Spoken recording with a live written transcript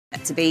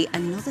To be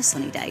another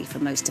sunny day for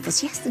most of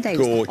us. Yesterday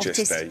was the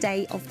hottest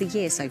day of the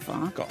year so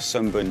far. Got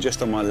sunburn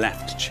just on my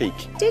left cheek.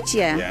 Did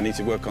you? Yeah, I need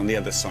to work on the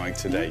other side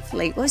today.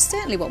 Lovely. Well, it's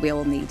certainly what we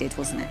all needed,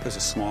 wasn't it? Puts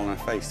a smile on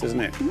our face, doesn't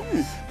it?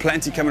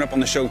 Plenty coming up on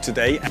the show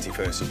today,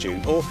 1st of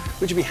June. Or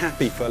would you be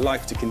happy for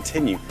life to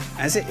continue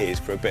as it is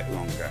for a bit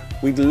longer?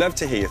 We'd love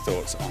to hear your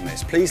thoughts on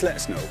this. Please let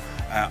us know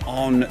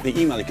on the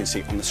email you can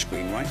see on the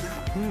screen right now.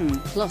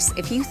 Plus,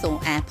 if you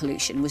thought air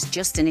pollution was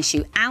just an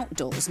issue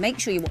outdoors, make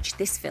sure you watch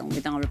this film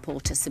with our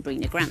reporter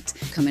Sabrina Grant.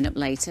 Coming up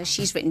later,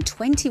 she's written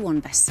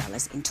 21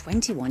 bestsellers in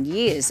 21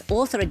 years.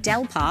 Author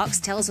Adele Parks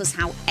tells us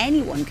how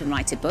anyone can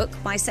write a book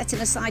by setting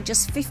aside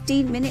just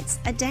 15 minutes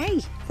a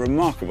day.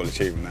 Remarkable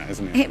achievement, that,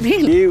 isn't it? It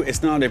really is. It's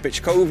Nadiya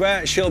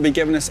Bychkova. She'll be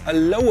giving us a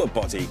lower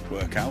body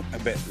workout a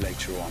bit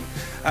later on.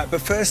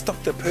 But first,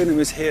 Dr. Purnam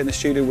is here in the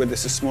studio with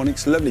us this morning.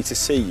 It's lovely to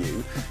see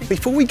you.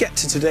 Before we get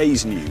to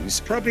today's news...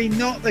 Probably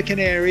not the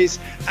Canaries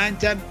and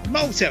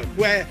Malta,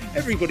 where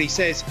everybody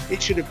says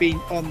it should have been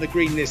on the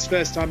green list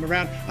first time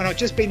around. And I've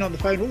just been on the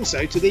phone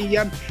also to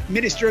the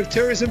Minister of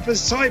Tourism for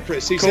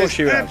Cyprus, who says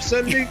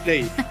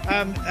absolutely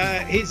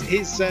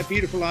his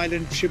beautiful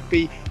island should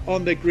be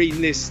on the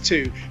green list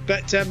too.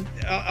 But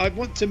I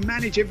want to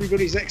manage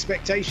everybody's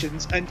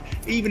expectations, and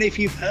even if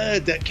you've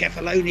heard that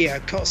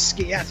Kefalonia, Kos,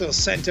 Skiathos,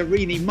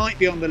 Santorini might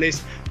be on the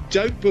list,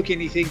 don't book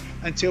anything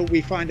until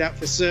we find out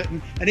for certain.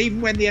 And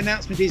even when the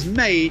announcement is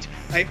made,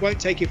 it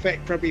won't take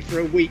effect probably for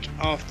a week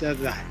after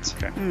that.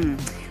 Okay.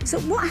 So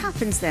what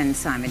happens then,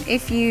 Simon,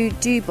 if you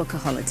do book a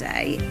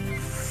holiday?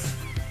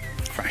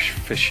 Fresh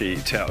fishy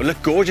tail. It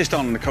looked gorgeous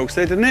down on the coast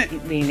there, didn't it?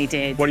 It really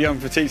did. What are you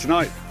having for tea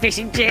tonight? Fish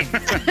and chips.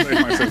 Very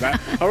nice of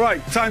that. All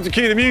right, time to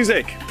cue the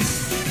music.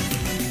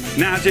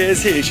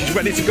 Nadiya's here, she's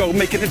ready to go,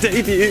 making a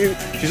debut.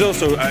 She's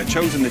also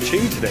chosen the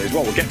tune today as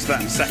well. We'll get to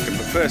that in a second.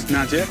 But first,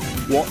 Nadiya,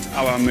 what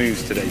are our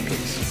moves today,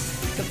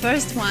 please? The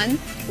first one,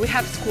 we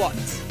have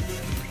squats.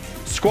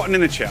 Squatting in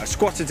the chair. I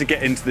squatted to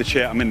get into the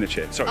chair. I'm in the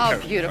chair. Sorry.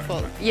 Oh, beautiful.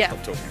 Sorry.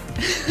 Yeah. Stop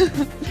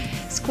talking.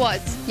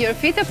 Squats. Your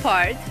feet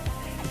apart.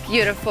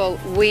 Beautiful.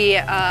 We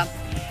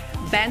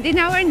bending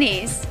our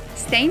knees,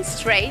 staying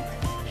straight,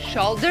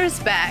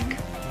 shoulders back.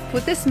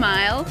 Put a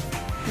smile.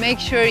 Make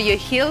sure your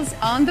heels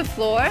on the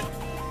floor,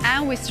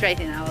 and we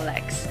straighten our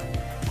legs.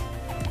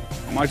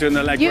 Am I doing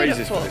the leg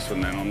raises for this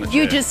one then on the chair?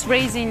 You're just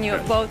raising your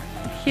both.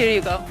 Here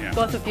you go. Yeah.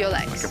 Both of your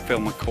legs. I can feel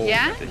my core.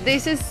 Yeah. Ready.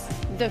 This is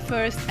the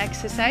first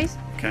exercise.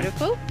 Okay.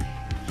 Beautiful.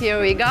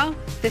 Here we go.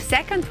 The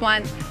second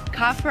one,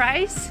 calf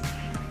rise.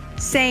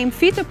 Same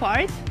feet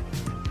apart.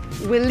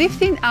 We're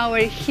lifting our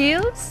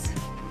heels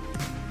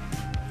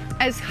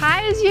as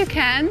high as you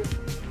can.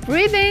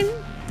 Breathe in,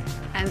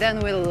 and then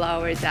we'll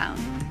lower down.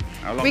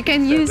 How long we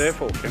can use there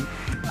for, Kim?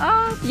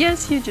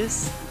 Yes, you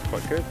just.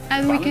 Quite good.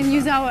 And we can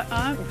use our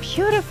arm.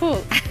 Beautiful.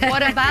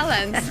 What a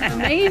balance.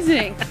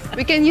 Amazing.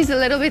 We can use a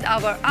little bit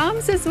our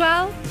arms as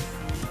well,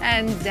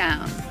 and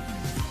down,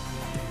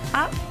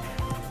 up,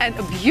 and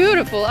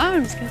beautiful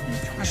arms.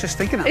 I was just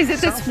thinking that. Is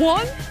it a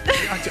swan?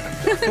 I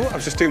thought I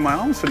was just doing my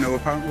arms for no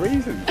apparent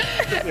reason.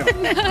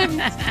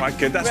 Yeah. Right,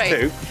 good. That's Great.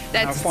 two.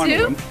 That's final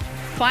two. One.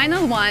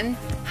 Final one,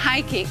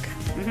 high kick.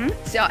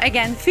 So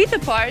again, feet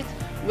apart.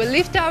 We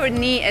lift our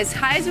knee as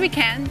high as we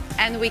can,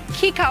 and we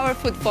kick our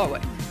foot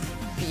forward.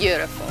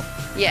 Beautiful.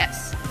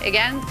 Yes.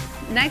 Again,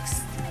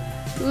 next,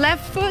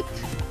 left foot.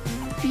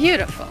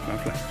 Beautiful.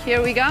 Lovely.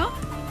 Here we go.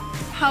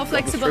 How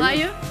flexible are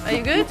you? Are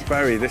you good?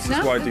 Very. This is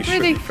why I do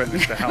strictly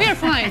fitness to help. We're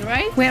fine,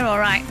 right? We're all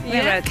right.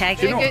 Yeah. We're okay.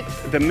 Do you know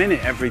what? The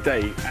minute every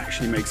day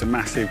actually makes a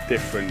massive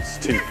difference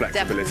to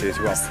flexibility as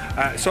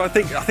well. So I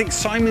think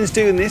Simon's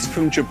doing this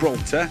from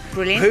Gibraltar.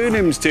 Brilliant.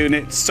 Purnam's doing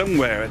it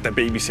somewhere at the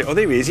BBC. Oh,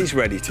 there he is. He's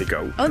ready to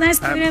go. Oh, there's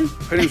Purnam.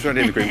 Purnam's ready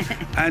in the green.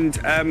 And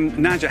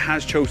Nadiya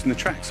has chosen the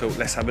track, so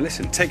let's have a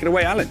listen. Take it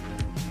away, Alan.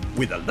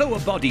 With a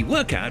lower body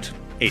workout,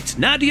 it's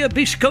Nadiya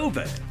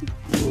Bychkova.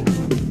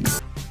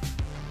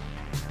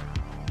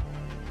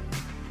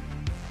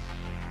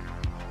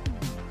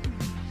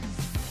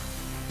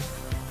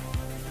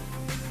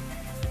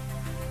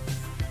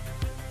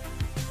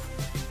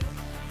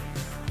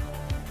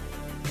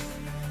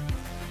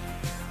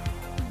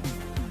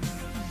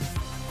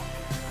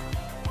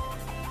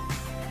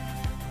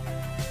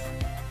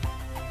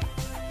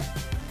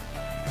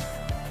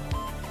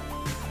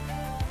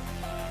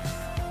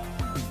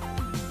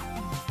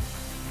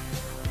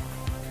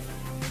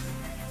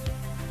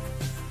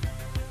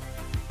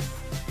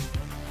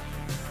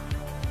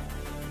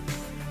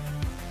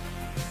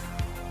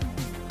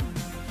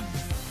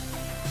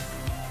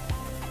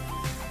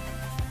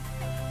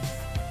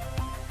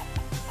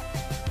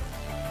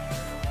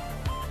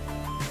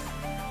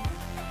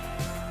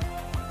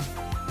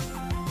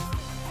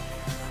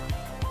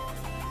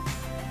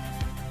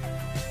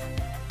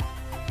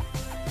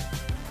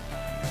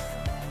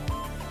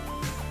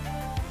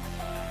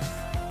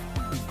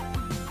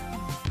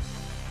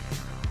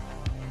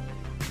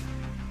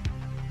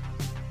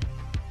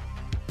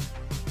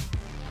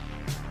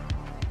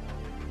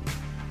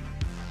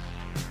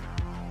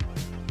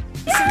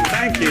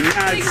 Thank you,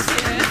 Naz.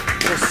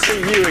 We'll see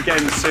you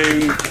again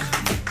soon.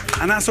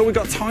 And that's all we've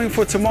got time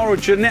for tomorrow.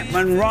 Jeanette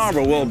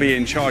Manrara will be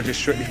in charge of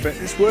Strictly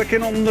Fitness,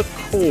 working on the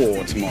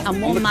core tomorrow.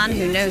 And one man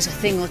who knows a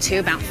thing or two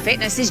about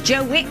fitness is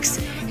Joe Wicks.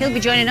 He'll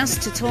be joining us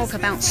to talk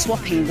about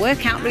swapping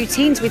workout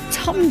routines with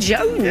Tom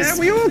Jones. Yeah,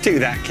 we all do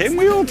that, Kim.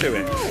 We all do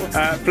it.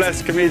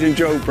 Plus, comedian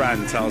Joe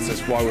Brand tells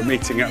us why we're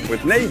meeting up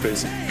with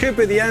neighbours could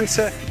be the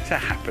answer to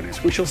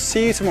happiness. We shall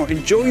see you tomorrow.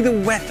 Enjoy the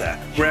weather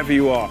wherever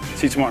you are.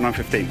 See you tomorrow at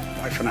 9:15.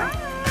 Bye for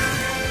now.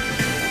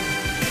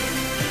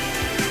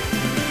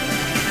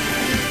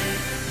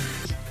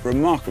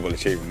 Remarkable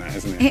achievement, that,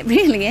 isn't it? It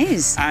really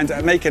is. And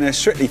making a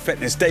Strictly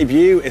Fitness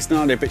debut is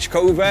Nadiya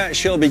Bychkova.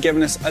 She'll be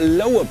giving us a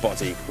lower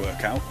body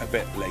workout a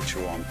bit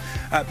later on.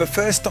 But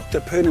first, Dr.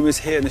 Poonam is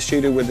here in the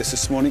studio with us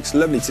this morning. It's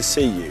lovely to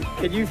see you.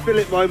 Can you fill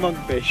it my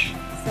monkfish?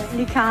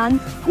 Certainly can.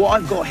 What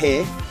I've got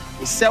here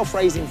is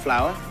self-raising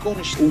flour,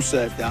 Cornish, all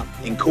served up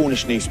in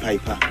Cornish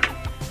newspaper.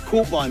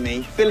 Caught by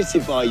me,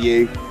 filleted by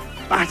you,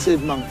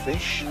 battered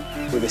monkfish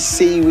with a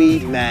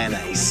seaweed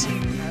mayonnaise.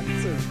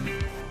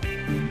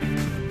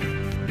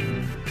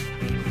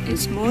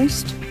 It's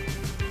moist,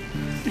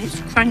 it's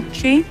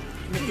crunchy,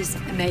 and it is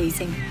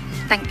amazing.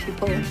 Thank you,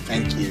 Paul.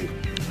 Thank you.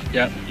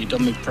 Yeah, you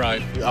done me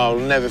proud. I'll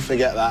never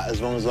forget that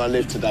as long as I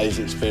live today's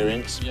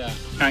experience. Yeah,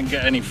 can't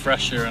get any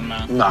fresher than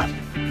that. No.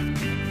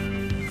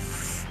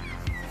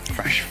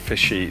 Fresh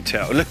fishy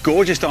tail. Look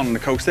gorgeous down on the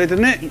coast there,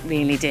 didn't it? It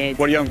really did.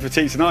 What are you having for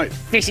tea tonight?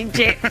 Fish and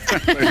chips.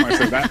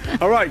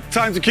 All right,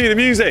 time to cue the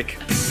music.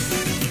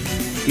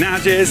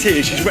 Nadiya is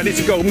here, she's ready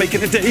to go,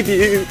 making a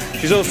debut.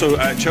 She's also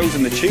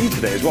chosen the tune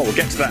today as well. We'll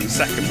get to that in a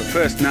second. But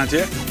first,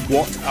 Nadiya,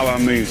 what are our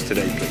moves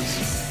today, please?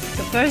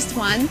 The first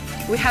one,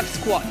 we have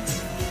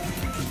squats.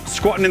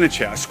 Squatting in the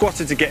chair. I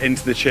squatted to get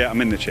into the chair. I'm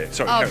in the chair.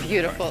 Sorry. Oh,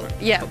 beautiful. Sorry.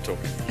 Yeah. Stop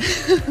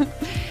talking.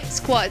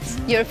 Squats,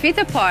 your feet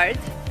apart.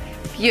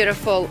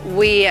 Beautiful.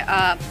 We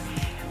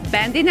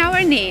bending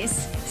our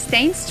knees,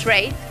 staying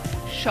straight,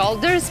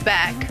 shoulders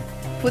back,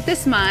 put a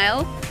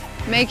smile,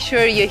 make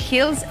sure your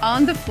heels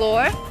on the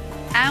floor,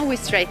 and we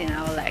straighten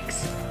our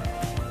legs.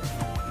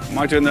 Am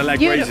I doing the leg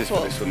raises Beautiful.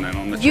 for this one then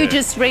on the chair? You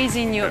just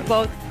raising your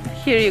both,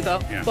 here you go,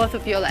 Yeah. both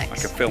of your legs.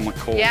 I can feel my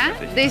core. Yeah,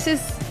 already. this is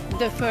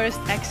the first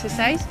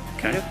exercise.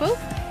 Okay. Beautiful.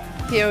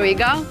 Here we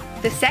go.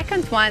 The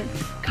second one,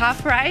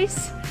 calf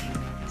rise.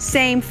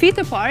 Same feet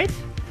apart.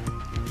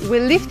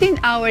 We're lifting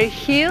our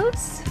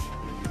heels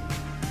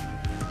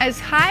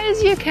as high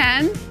as you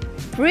can.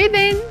 Breathe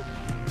in,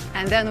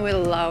 and then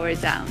we'll lower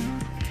down.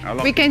 How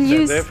long we can is it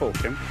use. there for,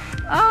 Kim?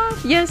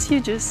 Yes, you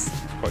just.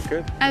 Quite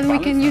good. And we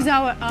can use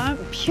our arm.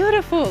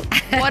 Beautiful.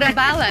 What a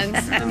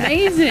balance.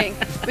 Amazing.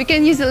 We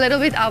can use a little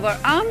bit our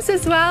arms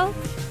as well.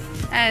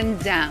 And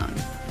down.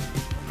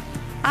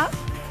 Up.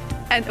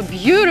 And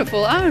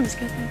beautiful arms.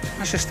 I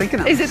was just thinking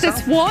that. Is it a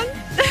myself. swan?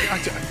 I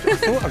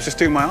thought I was just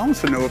doing my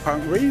arms for no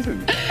apparent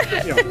reason.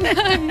 Yeah.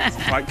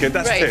 Nice. Right, good.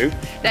 That's Great. two.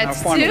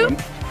 That's Now, final two.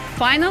 one.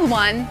 Final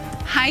one,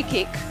 high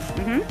kick.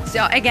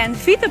 So again,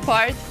 feet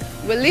apart.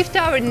 We lift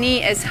our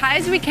knee as high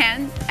as we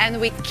can and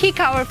we kick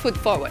our foot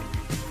forward.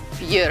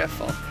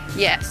 Beautiful.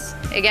 Yes.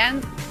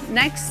 Again,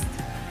 next,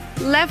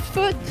 left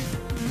foot.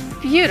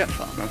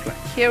 Beautiful. Lovely.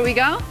 Here we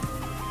go.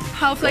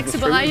 How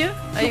flexible are you?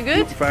 Are you good?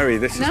 Not very.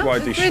 This is No? why I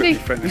do It's really-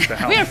 Strictly Fitness to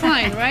help. We're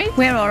fine, right?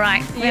 We're all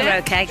right. We're Yeah.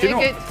 okay. Do you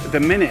know You're what? The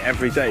minute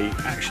every day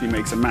actually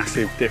makes a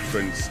massive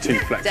difference to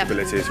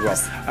flexibility as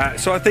well.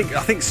 So I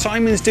think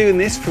Simon's doing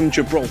this from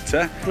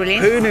Gibraltar.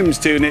 Brilliant. Poonam's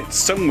doing it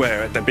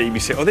somewhere at the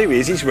BBC. Oh, there he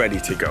is. He's ready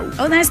to go.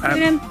 Oh, there's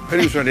Poonam.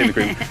 Poonam's ready in the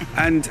green.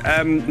 And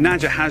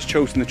Nadiya has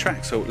chosen the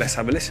track, so let's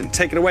have a listen.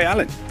 Take it away,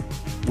 Alan.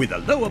 With a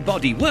lower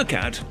body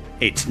workout,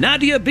 it's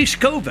Nadiya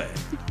Bychkova.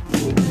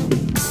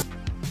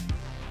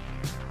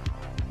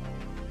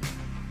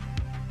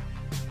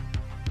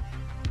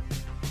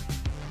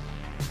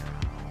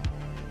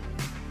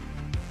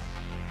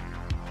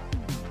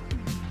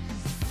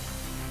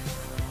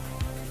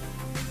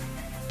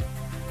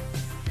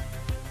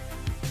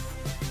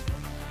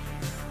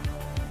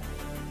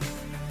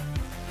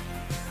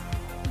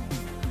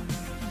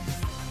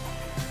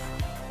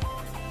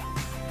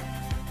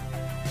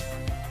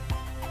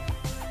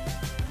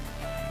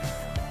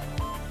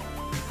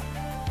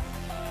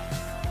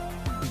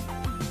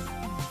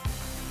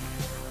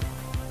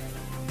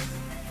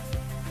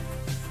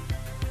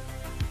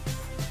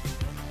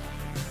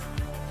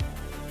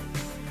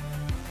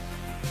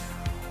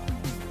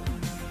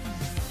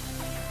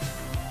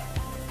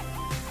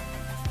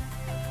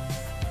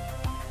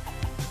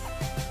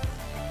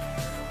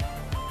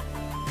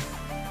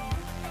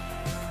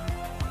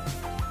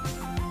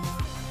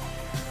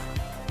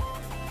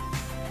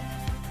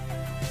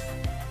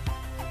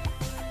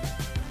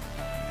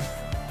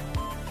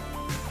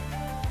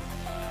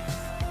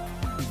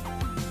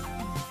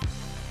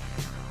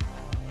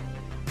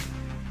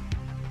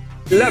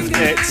 Loved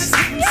it.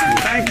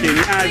 Thank you,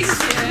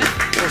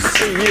 Nads. We'll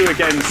see you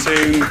again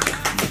soon.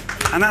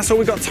 And that's all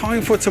we've got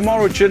time for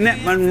tomorrow.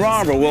 Jeanette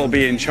Manrara will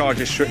be in charge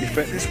of Strictly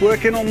Fitness,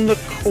 working on the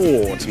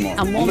core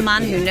tomorrow. And one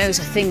man who knows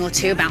a thing or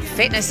two about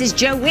fitness is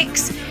Joe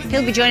Wicks.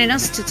 He'll be joining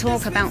us to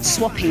talk about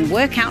swapping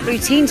workout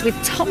routines with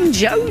Tom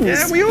Jones.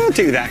 Yeah, we all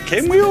do that,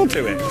 Kim. We all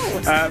do it.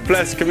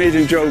 Plus,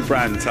 comedian Joel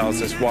Brand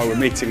tells us why we're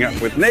meeting up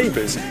with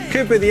neighbours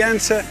could be the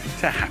answer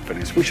to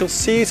happiness. We shall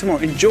see you tomorrow.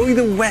 Enjoy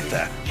the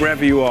weather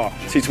wherever you are.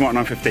 See you tomorrow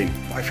at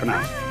 9:15. Bye for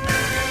now.